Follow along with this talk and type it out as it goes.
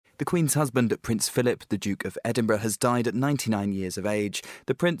The Queen's husband, Prince Philip, the Duke of Edinburgh, has died at 99 years of age.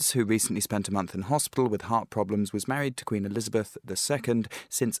 The Prince, who recently spent a month in hospital with heart problems, was married to Queen Elizabeth II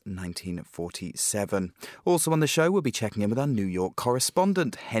since 1947. Also on the show, we'll be checking in with our New York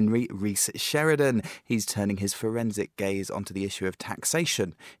correspondent, Henry Rees Sheridan. He's turning his forensic gaze onto the issue of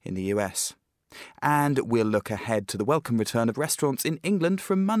taxation in the US. And we'll look ahead to the welcome return of restaurants in England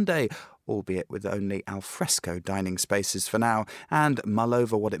from Monday, albeit with only al fresco dining spaces for now, and mull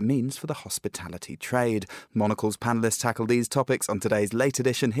over what it means for the hospitality trade. Monocle's panellists tackle these topics on today's late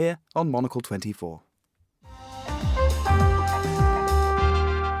edition here on Monocle 24.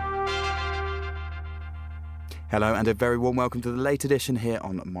 Hello and a very warm welcome to the late edition here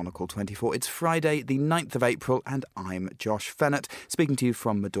on Monocle 24. It's Friday, the 9th of April, and I'm Josh Fennett, speaking to you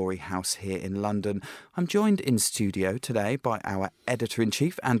from Midori House here in London. I'm joined in studio today by our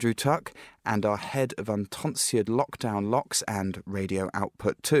Editor-in-Chief, Andrew Tuck, and our Head of Untonsured Lockdown Locks and Radio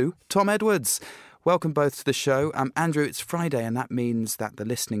Output 2, Tom Edwards. Welcome both to the show. Andrew, it's Friday, and that means that the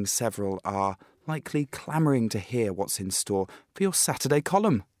listening several are likely clamouring to hear what's in store for your Saturday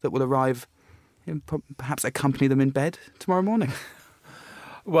column that will arrive and perhaps accompany them in bed tomorrow morning.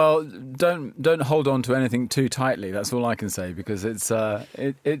 Well, don't hold on to anything too tightly. That's all I can say, because it's a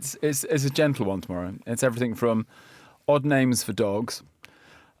gentle one tomorrow. It's everything from odd names for dogs,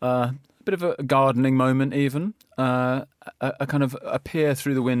 a bit of a gardening moment, even a kind of a peer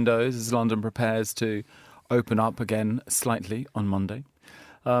through the windows as London prepares to open up again slightly on Monday.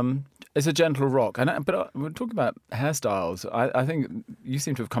 It's a gentle rock. But we're talking about hairstyles. I think you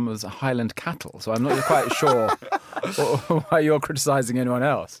seem to have come as Highland cattle, so I'm not quite sure why you're criticising anyone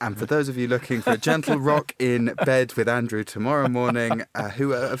else. And for those of you looking for a gentle rock in bed with Andrew tomorrow morning,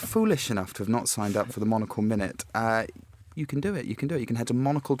 who are foolish enough to have not signed up for the Monocle Minute, you can do it. You can head to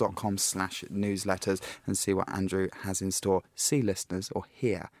monocle.com/newsletters and see what Andrew has in store. See, listeners, or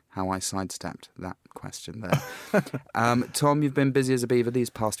hear how I sidestepped that question there. Tom, you've been busy as a beaver these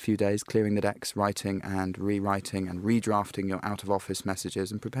past few days, clearing the decks, writing and rewriting and redrafting your out-of-office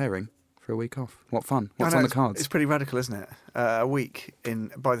messages and preparing for a week off. What fun. What's on the cards? It's pretty radical, isn't it? A week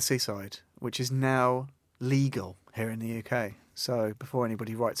by the seaside, which is now legal here in the UK. So before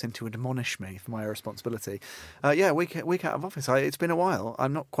anybody writes in to admonish me for my irresponsibility, week out of office. It's been a while.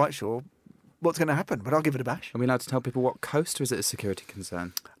 I'm not quite sure what's going to happen, but I'll give it a bash. Are we allowed to tell people what coast, or is it a security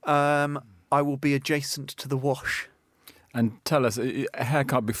concern? I will be adjacent to the Wash. And tell us, a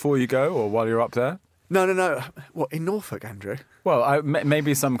haircut before you go or while you're up there? No. What, in Norfolk, Andrew? Well,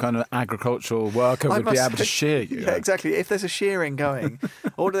 maybe some kind of agricultural worker would be able to shear you. Yeah, exactly. If there's a shearing going,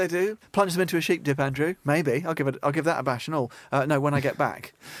 what do? Plunge them into a sheep dip, Andrew? Maybe. I'll give that a bash and all. No, when I get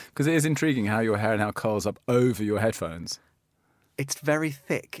back. Because it is intriguing how your hair now curls up over your headphones. It's very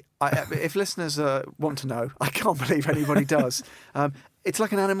thick. If listeners want to know, I can't believe anybody does. It's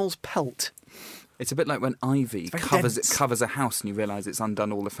like an animal's pelt. It's a bit like when ivy covers a house and you realise it's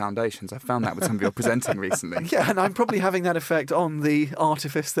undone all the foundations. I found that with some of your presenting recently. Yeah, and I'm probably having that effect on the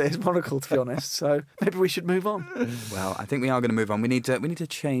artifice that is Monocle, to be honest. So maybe we should move on. Well, I think we are going to move on. We need to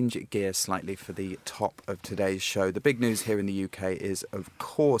change gears slightly for the top of today's show. The big news here in the UK is, of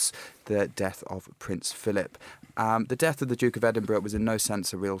course, the death of Prince Philip. The death of the Duke of Edinburgh was in no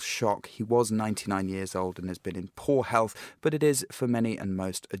sense a real shock. He was 99 years old and has been in poor health, but it is, for many and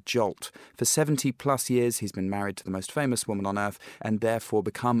most, a jolt. For 70 plus years, he's been married to the most famous woman on earth and therefore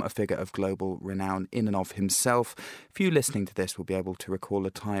become a figure of global renown in and of himself. Few listening to this will be able to recall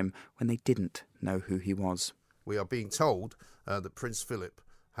a time when they didn't know who he was. We are being told that Prince Philip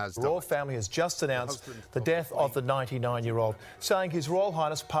has died. The royal family has just announced the death of the 99-year-old, saying His Royal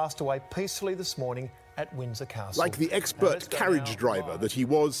Highness passed away peacefully this morning at Windsor Castle. Like the expert carriage driver that he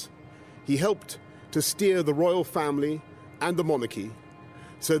was, he helped to steer the royal family and the monarchy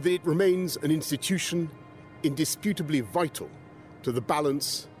so that it remains an institution indisputably vital to the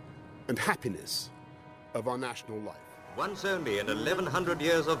balance and happiness of our national life. Once only in 1100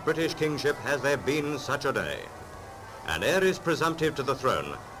 years of British kingship has there been such a day. An heiress presumptive to the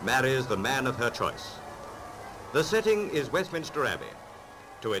throne marries the man of her choice. The setting is Westminster Abbey.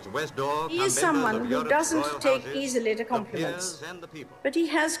 To its west door, he is someone who doesn't take easily to compliments, but he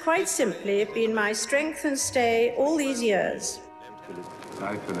has quite simply been my strength and stay all these years.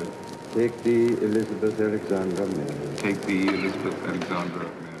 I, Philip. Take thee, Elizabeth Alexandra Mary. Take thee, Elizabeth Alexandra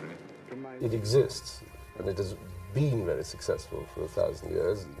Mary. It exists, and it has been very successful for 1,000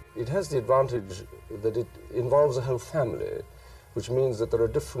 years. It has the advantage that it involves a whole family, which means that there are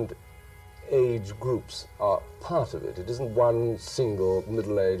different age groups are part of it. It isn't one single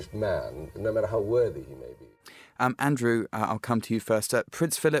middle-aged man, no matter how worthy he may be. Andrew, I'll come to you first.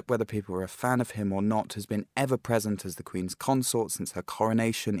 Prince Philip, whether people were a fan of him or not, has been ever present as the Queen's consort since her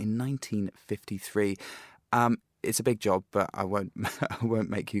coronation in 1953. It's a big job, but I won't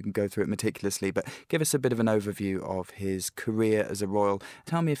make you go through it meticulously. But give us a bit of an overview of his career as a royal.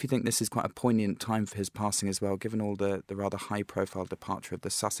 Tell me if you think this is quite a poignant time for his passing as well, given all the rather high-profile departure of the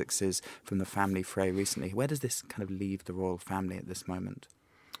Sussexes from the family fray recently. Where does this kind of leave the royal family at this moment?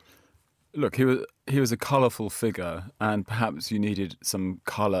 Look, he was a colourful figure, and perhaps you needed some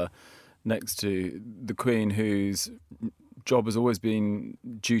colour next to the Queen, whose job has always been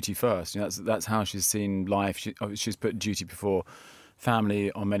duty first. You know, that's how she's seen life. She's put duty before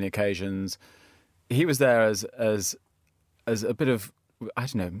family on many occasions. He was there as a bit of, I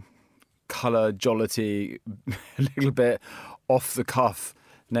don't know, colour, jollity, a little bit off the cuff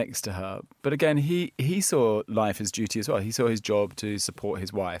next to her. But again, he saw life as duty as well. He saw his job to support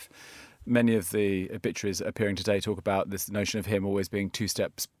his wife. Many of the obituaries appearing today talk about this notion of him always being 2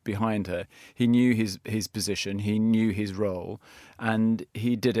 steps behind her. He knew his position, he knew his role, and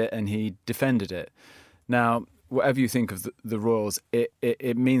he did it and he defended it. Now, whatever you think of the royals,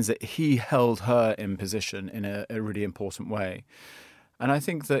 it means that he held her in position in a really important way. And I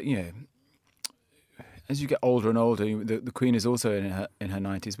think that, you know, as you get older and older, the Queen is also in her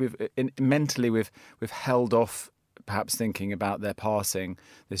 90s. Mentally we've held off perhaps thinking about their passing,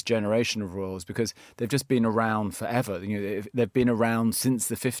 this generation of royals, because they've just been around forever. You know, they've been around since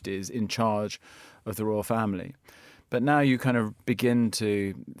the 50s in charge of the royal family. But now you kind of begin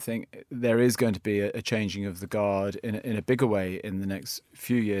to think there is going to be a changing of the guard in a bigger way in the next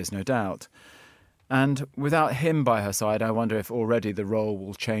few years, no doubt. And without him by her side, I wonder if already the role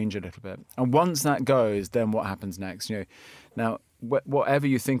will change a little bit. And once that goes, then what happens next? You know, now, whatever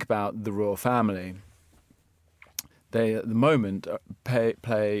you think about the royal family, they, at the moment,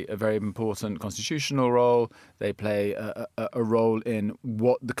 play a very important constitutional role. They play a role in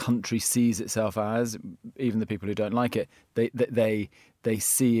what the country sees itself as. Even the people who don't like it, they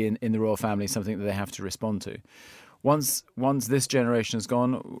see in the royal family something that they have to respond to. Once this generation has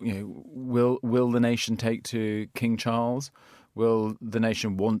gone, you know, will the nation take to King Charles? Will the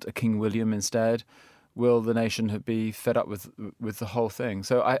nation want a King William instead? Will the nation be fed up with the whole thing?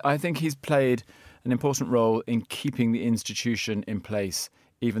 So I think he's played an important role in keeping the institution in place,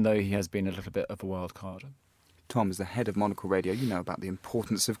 even though he has been a little bit of a wild card. Tom, as the head of Monocle Radio, you know about the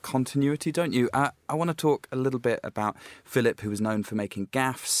importance of continuity, don't you? I want to talk a little bit about Philip, who was known for making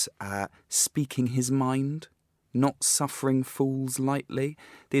gaffes, speaking his mind, not suffering fools lightly.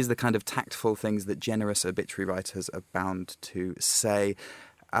 These are the kind of tactful things that generous obituary writers are bound to say.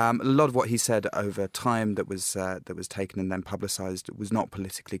 A lot of what he said over time that was taken and then publicised was not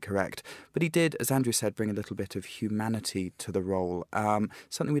politically correct. But he did, as Andrew said, bring a little bit of humanity to the role,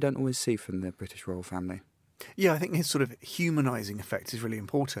 something we don't always see from the British royal family. Yeah, I think his sort of humanising effect is really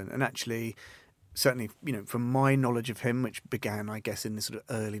important. And actually, certainly, you know, from my knowledge of him, which began, I guess, in the sort of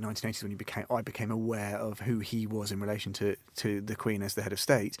early 1980s when I became aware of who he was in relation to the Queen as the head of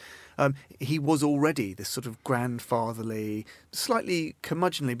state, he was already this sort of grandfatherly, slightly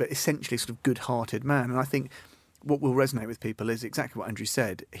curmudgeonly, but essentially sort of good-hearted man. And I think what will resonate with people is exactly what Andrew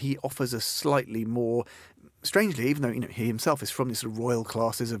said. He offers a slightly more, strangely, even though, you know, he himself is from the sort of royal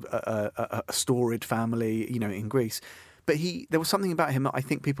classes of a storied family, you know, in Greece. But there was something about him that I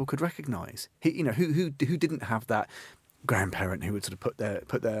think people could recognise. You know, who didn't have that grandparent who would sort of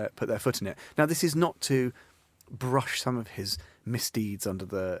put their foot in it. Now, this is not to brush some of his misdeeds under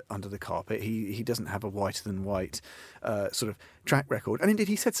the carpet. He doesn't have a whiter than white sort of track record, and indeed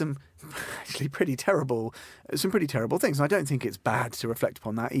he said some actually pretty terrible things. And I don't think it's bad to reflect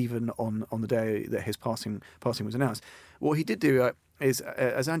upon that, even on the day that his passing was announced. What he did do is,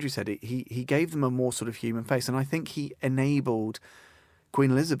 as Andrew said, he gave them a more sort of human face, and I think he enabled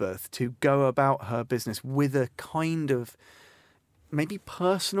Queen Elizabeth to go about her business with a kind of maybe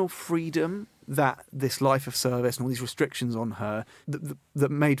personal freedom that this life of service and all these restrictions on her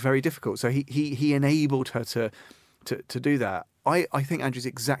that made very difficult. So he enabled her to do that. I think Andrew's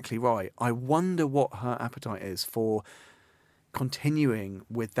exactly right. I wonder what her appetite is for continuing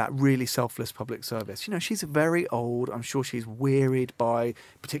with that really selfless public service. You know, she's very old. I'm sure she's wearied by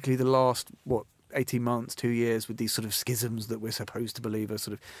particularly the last, 18 months, 2 years, with these sort of schisms that we're supposed to believe are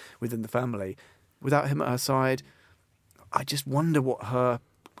sort of within the family. Without him at her side, I just wonder what her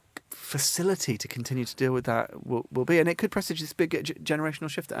facility to continue to deal with that will be. And it could presage this big generational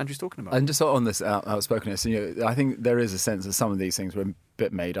shift that Andrew's talking about. And just on this outspokenness, you know, I think there is a sense that some of these things were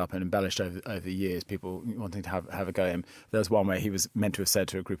bit made up and embellished over the years, people wanting to have a go at him. There was one where he was meant to have said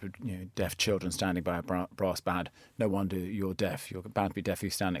to a group of deaf children standing by a brass band, "No wonder you're deaf. You're bound to be deaf if you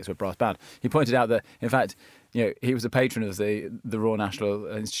stand next to a brass band." He pointed out that, in fact, he was a patron of the Royal National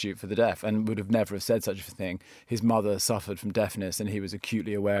Institute for the Deaf and would have never have said such a thing. His mother suffered from deafness and he was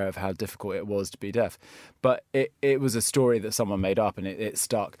acutely aware of how difficult it was to be deaf. But it was a story that someone made up and it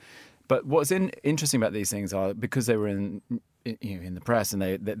stuck. But what's interesting about these things are, because they were in the press and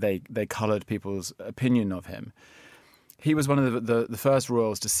they coloured people's opinion of him, he was one of the first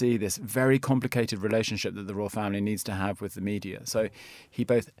royals to see this very complicated relationship that the royal family needs to have with the media. So he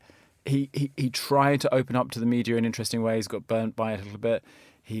tried to open up to the media in interesting ways, got burnt by it a little bit.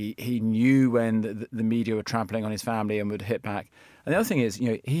 He knew when the media were trampling on his family and would hit back. And the other thing is,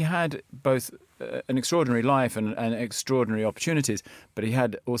 he had both an extraordinary life and extraordinary opportunities, but he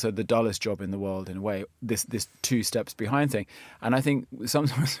had also the dullest job in the world, in a way, this 2 steps behind thing. And I think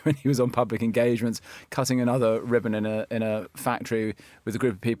sometimes when he was on public engagements, cutting another ribbon in a factory with a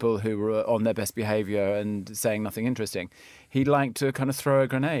group of people who were on their best behaviour and saying nothing interesting, he liked to kind of throw a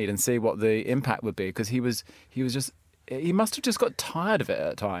grenade and see what the impact would be, because he must have just got tired of it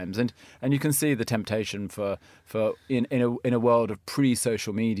at times, and you can see the temptation for in a world of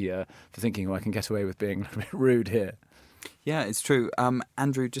pre-social media for thinking, I can get away with being a bit rude here. Yeah, it's true.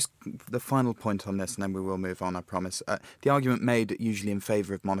 Andrew, just the final point on this, and then we will move on, I promise. The argument made usually in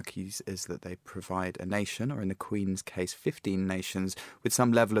favour of monarchies is that they provide a nation, or in the Queen's case, 15 nations, with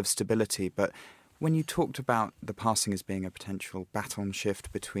some level of stability. But when you talked about the passing as being a potential baton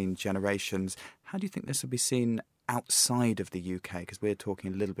shift between generations, how do you think this will be seen outside of the UK? Because we're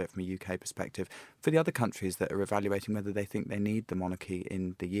talking a little bit from a UK perspective. For the other countries that are evaluating whether they think they need the monarchy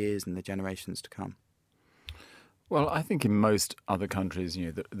in the years and the generations to come. Well, I think in most other countries,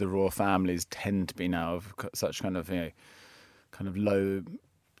 the royal families tend to be now of such kind of low.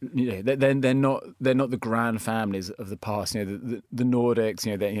 They're not the grand families of the past. The Nordics,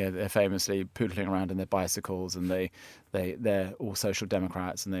 they're famously poodling around in their bicycles, and they're all social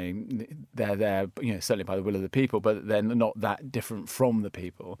democrats, and they're there, certainly by the will of the people, but they're not that different from the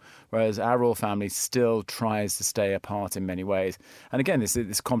people. Whereas our royal family still tries to stay apart in many ways. And again,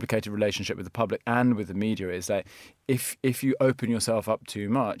 this complicated relationship with the public and with the media is that if you open yourself up too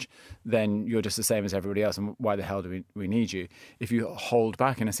much, then you're just the same as everybody else, and why the hell do we need you? If you hold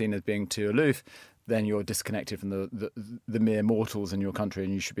back and are seen as being too aloof, then you're disconnected from the mere mortals in your country,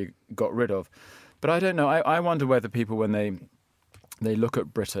 and you should be got rid of. But I don't know. I wonder whether people, when they look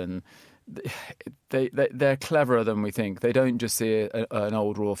at Britain, they're cleverer than we think. They don't just see an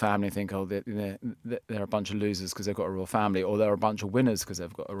old royal family and think, they're a bunch of losers because they've got a royal family, or they're a bunch of winners because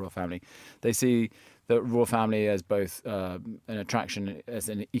they've got a royal family. They see the royal family as both an attraction, as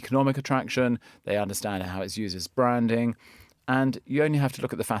an economic attraction. They understand how it's used as branding. And you only have to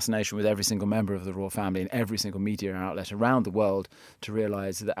look at the fascination with every single member of the royal family in every single media outlet around the world to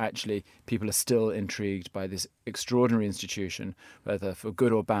realise that actually people are still intrigued by this extraordinary institution, whether for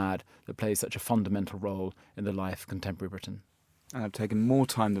good or bad, that plays such a fundamental role in the life of contemporary Britain. And I've taken more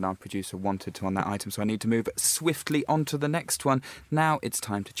time than our producer wanted to on that item, so I need to move swiftly on to the next one. Now it's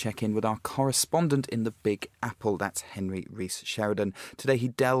time to check in with our correspondent in the Big Apple. That's Henry Rees-Sheridan. Today he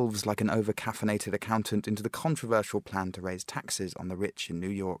delves like an over-caffeinated accountant into the controversial plan to raise taxes on the rich in New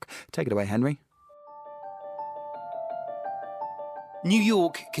York. Take it away, Henry. New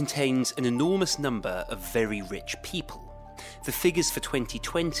York contains an enormous number of very rich people. The figures for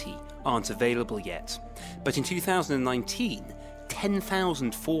 2020 aren't available yet, but in 2019,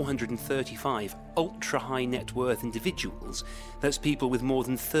 10,435 ultra-high net worth individuals, that's people with more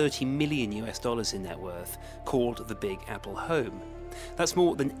than $30 million in net worth, called the Big Apple home. That's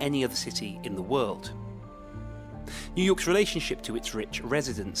more than any other city in the world. New York's relationship to its rich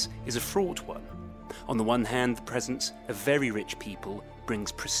residents is a fraught one. On the one hand, the presence of very rich people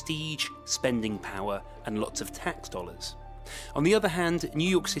brings prestige, spending power, and lots of tax dollars. On the other hand, New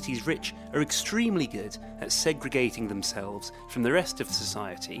York City's rich are extremely good at segregating themselves from the rest of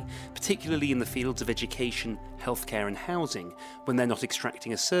society, particularly in the fields of education, healthcare and housing, when they're not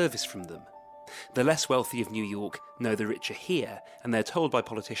extracting a service from them. The less wealthy of New York know the rich are here, and they're told by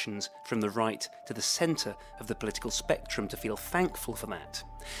politicians from the right to the centre of the political spectrum to feel thankful for that.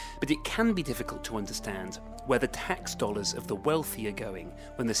 But it can be difficult to understand where the tax dollars of the wealthy are going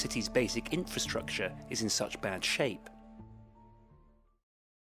when the city's basic infrastructure is in such bad shape.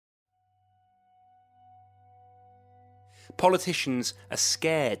 Politicians are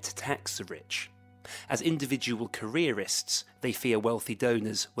scared to tax the rich. As individual careerists, they fear wealthy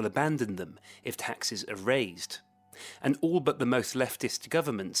donors will abandon them if taxes are raised. And all but the most leftist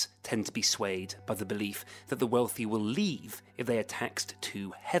governments tend to be swayed by the belief that the wealthy will leave if they are taxed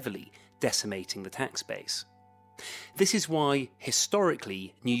too heavily, decimating the tax base. This is why,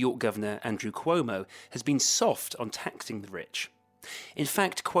 historically, New York Governor Andrew Cuomo has been soft on taxing the rich. In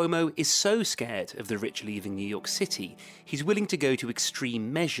fact, Cuomo is so scared of the rich leaving New York City, he's willing to go to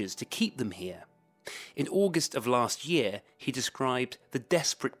extreme measures to keep them here. In August of last year, he described the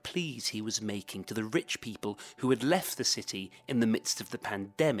desperate pleas he was making to the rich people who had left the city in the midst of the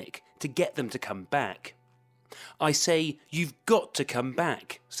pandemic to get them to come back. "I say, you've got to come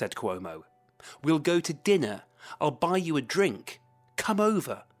back," said Cuomo. "We'll go to dinner. I'll buy you a drink. Come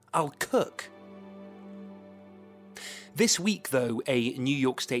over. I'll cook." This week, though, a New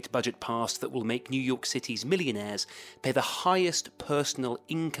York State budget passed that will make New York City's millionaires pay the highest personal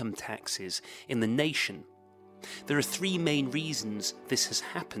income taxes in the nation. There are three main reasons this has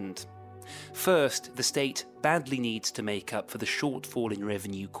happened. First, the state badly needs to make up for the shortfall in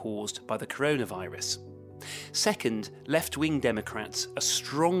revenue caused by the coronavirus. Second, left-wing Democrats are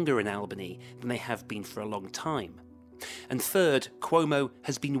stronger in Albany than they have been for a long time. And third, Cuomo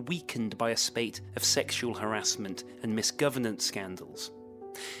has been weakened by a spate of sexual harassment and misgovernance scandals.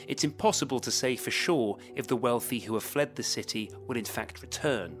 It's impossible to say for sure if the wealthy who have fled the city will in fact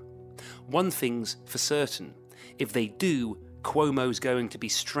return. One thing's for certain: if they do, Cuomo's going to be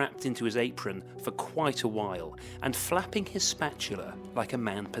strapped into his apron for quite a while and flapping his spatula like a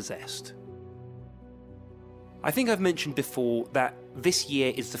man possessed. I think I've mentioned before that this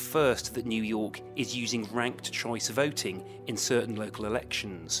year is the first that New York is using ranked choice voting in certain local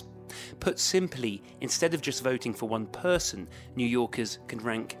elections. Put simply, instead of just voting for one person, New Yorkers can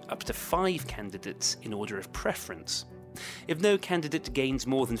rank up to 5 candidates in order of preference. If no candidate gains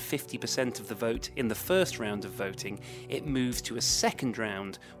more than 50% of the vote in the first round of voting, it moves to a second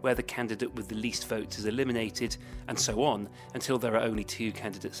round where the candidate with the least votes is eliminated, and so on until there are only 2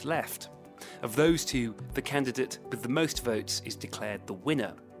 candidates left. Of those 2, the candidate with the most votes is declared the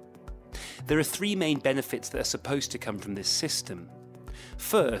winner. There are 3 main benefits that are supposed to come from this system.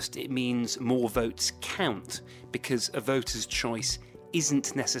 First, it means more votes count, because a voter's choice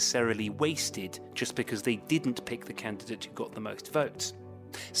isn't necessarily wasted just because they didn't pick the candidate who got the most votes.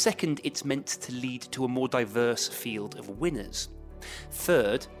 Second, it's meant to lead to a more diverse field of winners.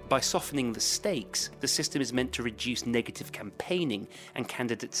 Third, by softening the stakes, the system is meant to reduce negative campaigning and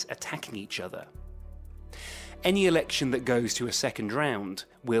candidates attacking each other. Any election that goes to a second round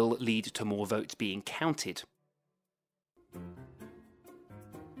will lead to more votes being counted.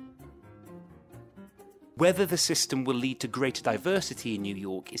 Whether the system will lead to greater diversity in New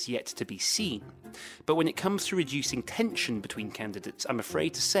York is yet to be seen. But when it comes to reducing tension between candidates, I'm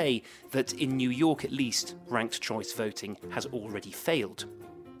afraid to say that in New York at least, ranked choice voting has already failed.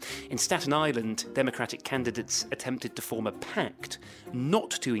 In Staten Island, Democratic candidates attempted to form a pact not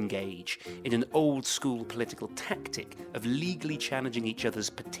to engage in an old-school political tactic of legally challenging each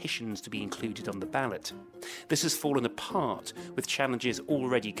other's petitions to be included on the ballot. This has fallen apart, with challenges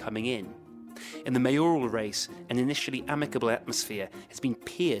already coming in. In the mayoral race, an initially amicable atmosphere has been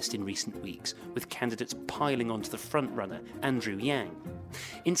pierced in recent weeks, with candidates piling onto the frontrunner, Andrew Yang.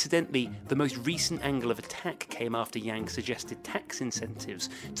 Incidentally, the most recent angle of attack came after Yang suggested tax incentives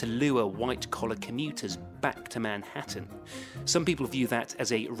to lure white-collar commuters back to Manhattan. Some people view that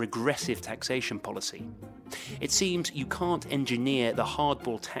as a regressive taxation policy. It seems you can't engineer the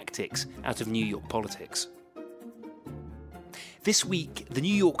hardball tactics out of New York politics. This week, the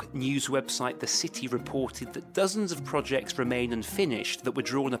New York news website The City reported that dozens of projects remain unfinished that were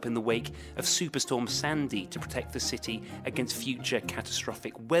drawn up in the wake of Superstorm Sandy to protect the city against future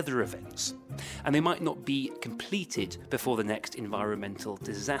catastrophic weather events, and they might not be completed before the next environmental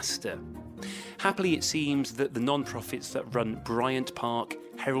disaster. Happily, it seems that the non-profits that run Bryant Park,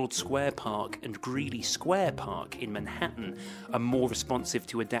 Herald Square Park and Greeley Square Park in Manhattan are more responsive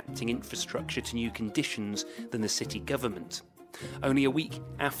to adapting infrastructure to new conditions than the city government. Only a week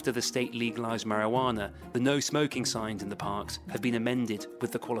after the state legalised marijuana, the no smoking signs in the parks have been amended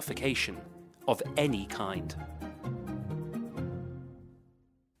with the qualification of any kind.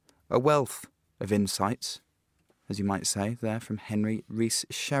 A wealth of insights, as you might say, there from Henry Rees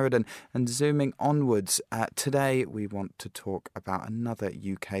Sheridan. And zooming onwards, today we want to talk about another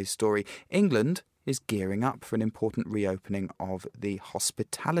UK story. England is gearing up for an important reopening of the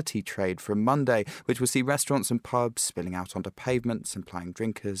hospitality trade from Monday, which will see restaurants and pubs spilling out onto pavements, supplying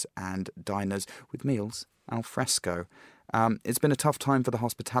drinkers and diners with meals al fresco. It's been a tough time for the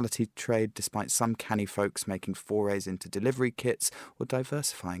hospitality trade, despite some canny folks making forays into delivery kits or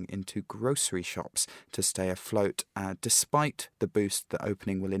diversifying into grocery shops to stay afloat. Despite the boost the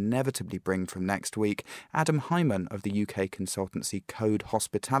opening will inevitably bring from next week, Adam Hyman of the UK consultancy Code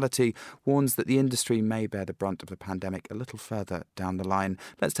Hospitality warns that the industry may bear the brunt of the pandemic a little further down the line.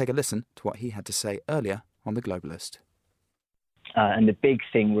 Let's take a listen to what he had to say earlier on The Globalist. And the big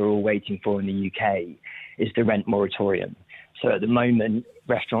thing we're all waiting for in the UK is the rent moratorium. So at the moment,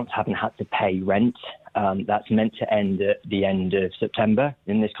 restaurants haven't had to pay rent. That's meant to end at the end of September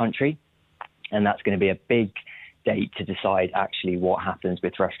in this country. And that's going to be a big date to decide actually what happens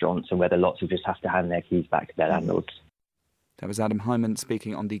with restaurants and whether lots will just have to hand their keys back to their landlords. That was Adam Hyman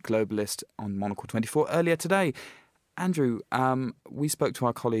speaking on The Globalist on Monocle 24 earlier today. Andrew, we spoke to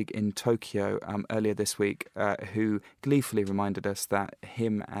our colleague in Tokyo earlier this week who gleefully reminded us that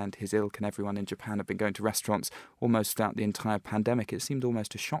him and his ilk and everyone in Japan have been going to restaurants almost throughout the entire pandemic. It seemed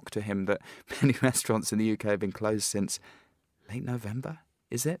almost a shock to him that many restaurants in the UK have been closed since late November.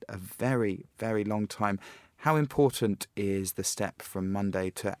 Is it? A very, very long time. How important is the step from Monday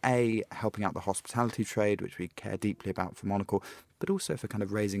to A, helping out the hospitality trade, which we care deeply about for Monocle, but also for kind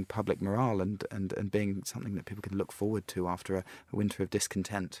of raising public morale and being something that people can look forward to after a winter of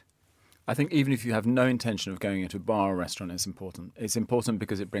discontent? I think even if you have no intention of going into a bar or restaurant, it's important. It's important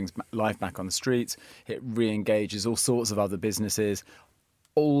because it brings life back on the streets. It re-engages all sorts of other businesses.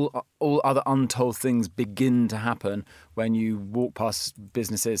 All other untold things begin to happen when you walk past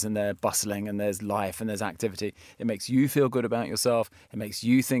businesses and they're bustling and there's life and there's activity. It makes you feel good about yourself. It makes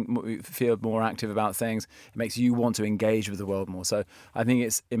you feel more active about things. It makes you want to engage with the world more. So I think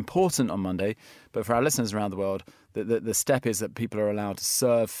it's important on Monday, but for our listeners around the world, the step is that people are allowed to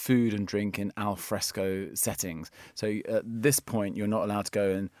serve food and drink in al fresco settings. So at this point, you're not allowed to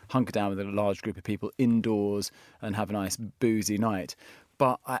go and hunker down with a large group of people indoors and have a nice boozy night.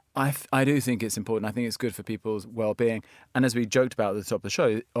 But I do think it's important. I think it's good for people's well-being. And as we joked about at the top of the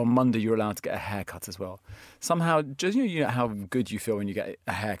show, on Monday you're allowed to get a haircut as well. Somehow, just you know how good you feel when you get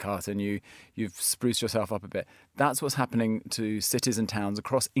a haircut and you've spruced yourself up a bit. That's what's happening to cities and towns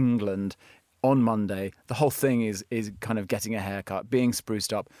across England on Monday. The whole thing is kind of getting a haircut, being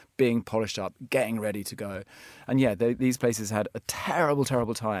spruced up, being polished up, getting ready to go. And yeah, these places had a terrible,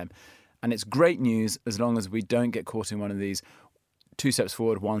 terrible time. And it's great news as long as we don't get caught in one of these 2 steps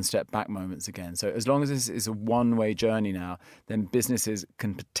forward, 1 step back moments again. So as long as this is a one-way journey now, then businesses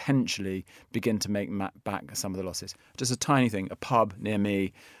can potentially begin to make back some of the losses. Just a tiny thing, a pub near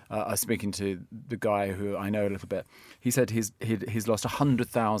me, I was speaking to the guy who I know a little bit. He said he's lost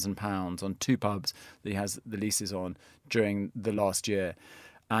 £100,000 on 2 pubs that he has the leases on during the last year.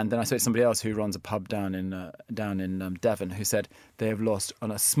 And then I spoke to somebody else who runs a pub down in Devon, who said they have lost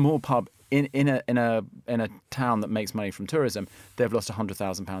on a small pub in a town that makes money from tourism. They've lost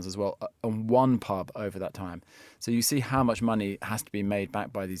 £100,000 as well on one pub over that time. So you see how much money has to be made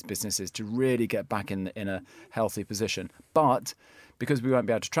back by these businesses to really get back in a healthy position. But because we won't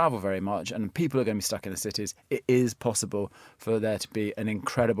be able to travel very much and people are going to be stuck in the cities, it is possible for there to be an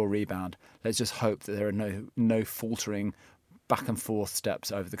incredible rebound. Let's just hope that there are no faltering back and forth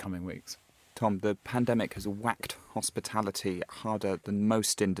steps over the coming weeks. Tom, the pandemic has whacked hospitality harder than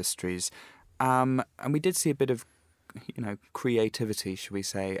most industries. And we did see a bit of, creativity, should we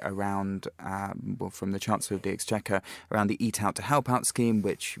say, around, from the Chancellor of the Exchequer, around the Eat Out to Help Out scheme,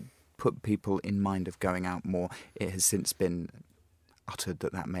 which put people in mind of going out more. It has since been uttered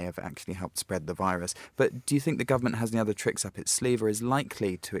that may have actually helped spread the virus. But do you think the government has any other tricks up its sleeve or is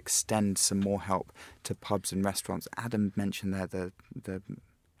likely to extend some more help to pubs and restaurants? Adam mentioned there the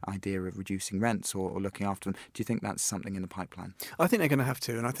idea of reducing rents or looking after them. Do you think that's something in the pipeline? I think they're going to have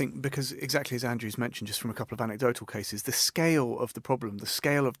to, and I think because exactly as Andrew's mentioned, just from a couple of anecdotal cases, the scale of the problem, the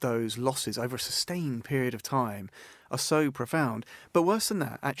scale of those losses over a sustained period of time are so profound. But worse than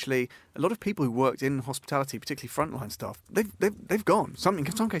that, actually, a lot of people who worked in hospitality, particularly frontline staff, they've gone.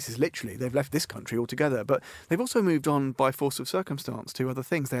 In some cases, literally, they've left this country altogether. But they've also moved on by force of circumstance to other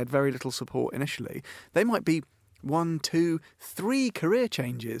things. They had very little support initially. They might be 1, 2, 3 career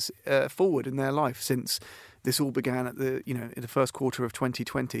changes forward in their life since this all began at in the first quarter of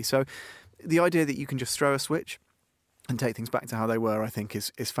 2020. So the idea that you can just throw a switch and take things back to how they were, I think,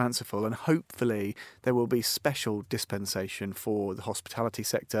 is fanciful. And hopefully there will be special dispensation for the hospitality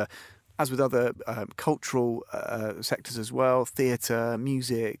sector, as with other cultural sectors as well, theatre,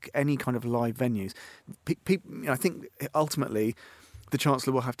 music, any kind of live venues. I think ultimately the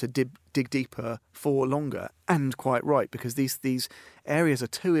Chancellor will have to dig deeper for longer, and quite right, because these areas are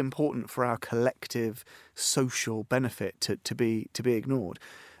too important for our collective social benefit to be ignored.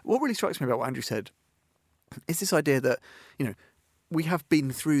 What really strikes me about what Andrew said is this idea that, we have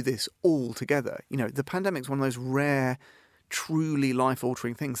been through this all together. The pandemic's one of those rare, truly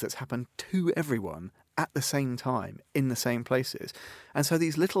life-altering things that's happened to everyone at the same time, in the same places. And so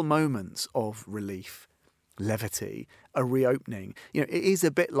these little moments of relief, levity, a reopening, it is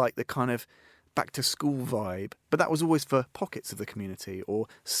a bit like the kind of back-to-school vibe, but that was always for pockets of the community, or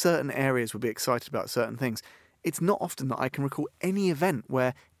certain areas would be excited about certain things. It's not often that I can recall any event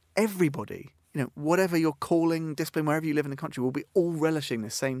where everybody, whatever your calling, discipline, wherever you live in the country, will be all relishing the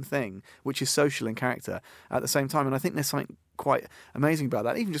same thing, which is social in character at the same time. And I think there's something quite amazing about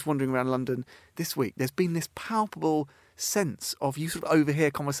that. Even just wandering around London this week, there's been this palpable sense of, you sort of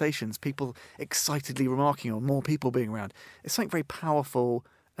overhear conversations, people excitedly remarking on more people being around. There's something very powerful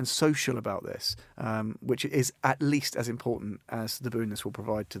and social about this, which is at least as important as the boon this will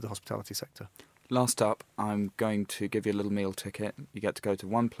provide to the hospitality sector. Last up, I'm going to give you a little meal ticket. You get to go to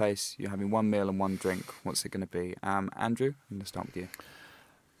one place. You're having one meal and one drink. What's it going to be? Andrew, I'm going to start with you.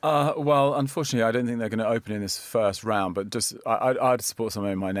 Well, unfortunately, I don't think they're going to open in this first round, but just I'd support some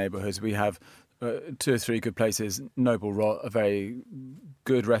in my neighbourhoods. We have 2 or 3 good places. Noble Rot, a very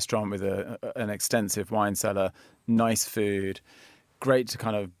good restaurant with an extensive wine cellar, nice food. Great to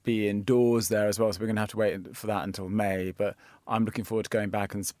kind of be indoors there as well, so we're going to have to wait for that until May. But I'm looking forward to going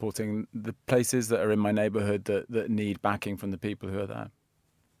back and supporting the places that are in my neighbourhood that need backing from the people who are there.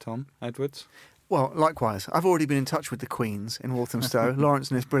 Tom Edwards? Well, likewise. I've already been in touch with the Queens in Walthamstow, Lawrence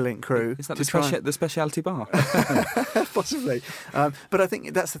and his brilliant crew. Is that the specialty bar? Possibly. But I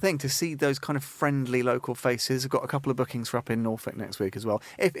think that's the thing, to see those kind of friendly local faces. I've got a couple of bookings for up in Norfolk next week as well.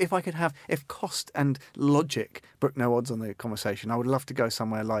 If cost and logic brook no odds on the conversation, I would love to go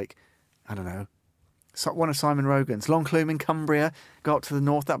somewhere like, I don't know, one of Simon Rogan's, Lonclume in Cumbria, go up to the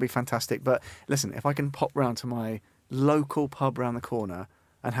north, that'd be fantastic. But listen, if I can pop round to my local pub round the corner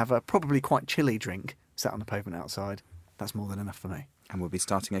and have a probably quite chilly drink sat on the pavement outside, that's more than enough for me. And we'll be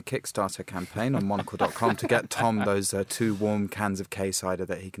starting a Kickstarter campaign on monocle.com to get Tom those 2 warm cans of K-cider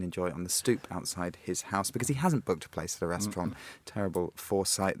that he can enjoy on the stoop outside his house, because he hasn't booked a place at a restaurant. Terrible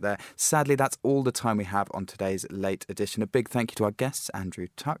foresight there. Sadly, that's all the time we have on today's Late Edition. A big thank you to our guests, Andrew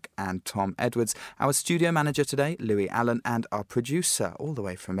Tuck and Tom Edwards, our studio manager today, Louis Allen, and our producer, all the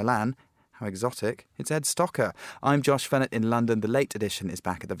way from Milan, how exotic, it's Ed Stocker. I'm Josh Fennett in London. The Late Edition is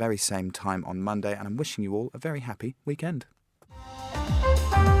back at the very same time on Monday, and I'm wishing you all a very happy weekend.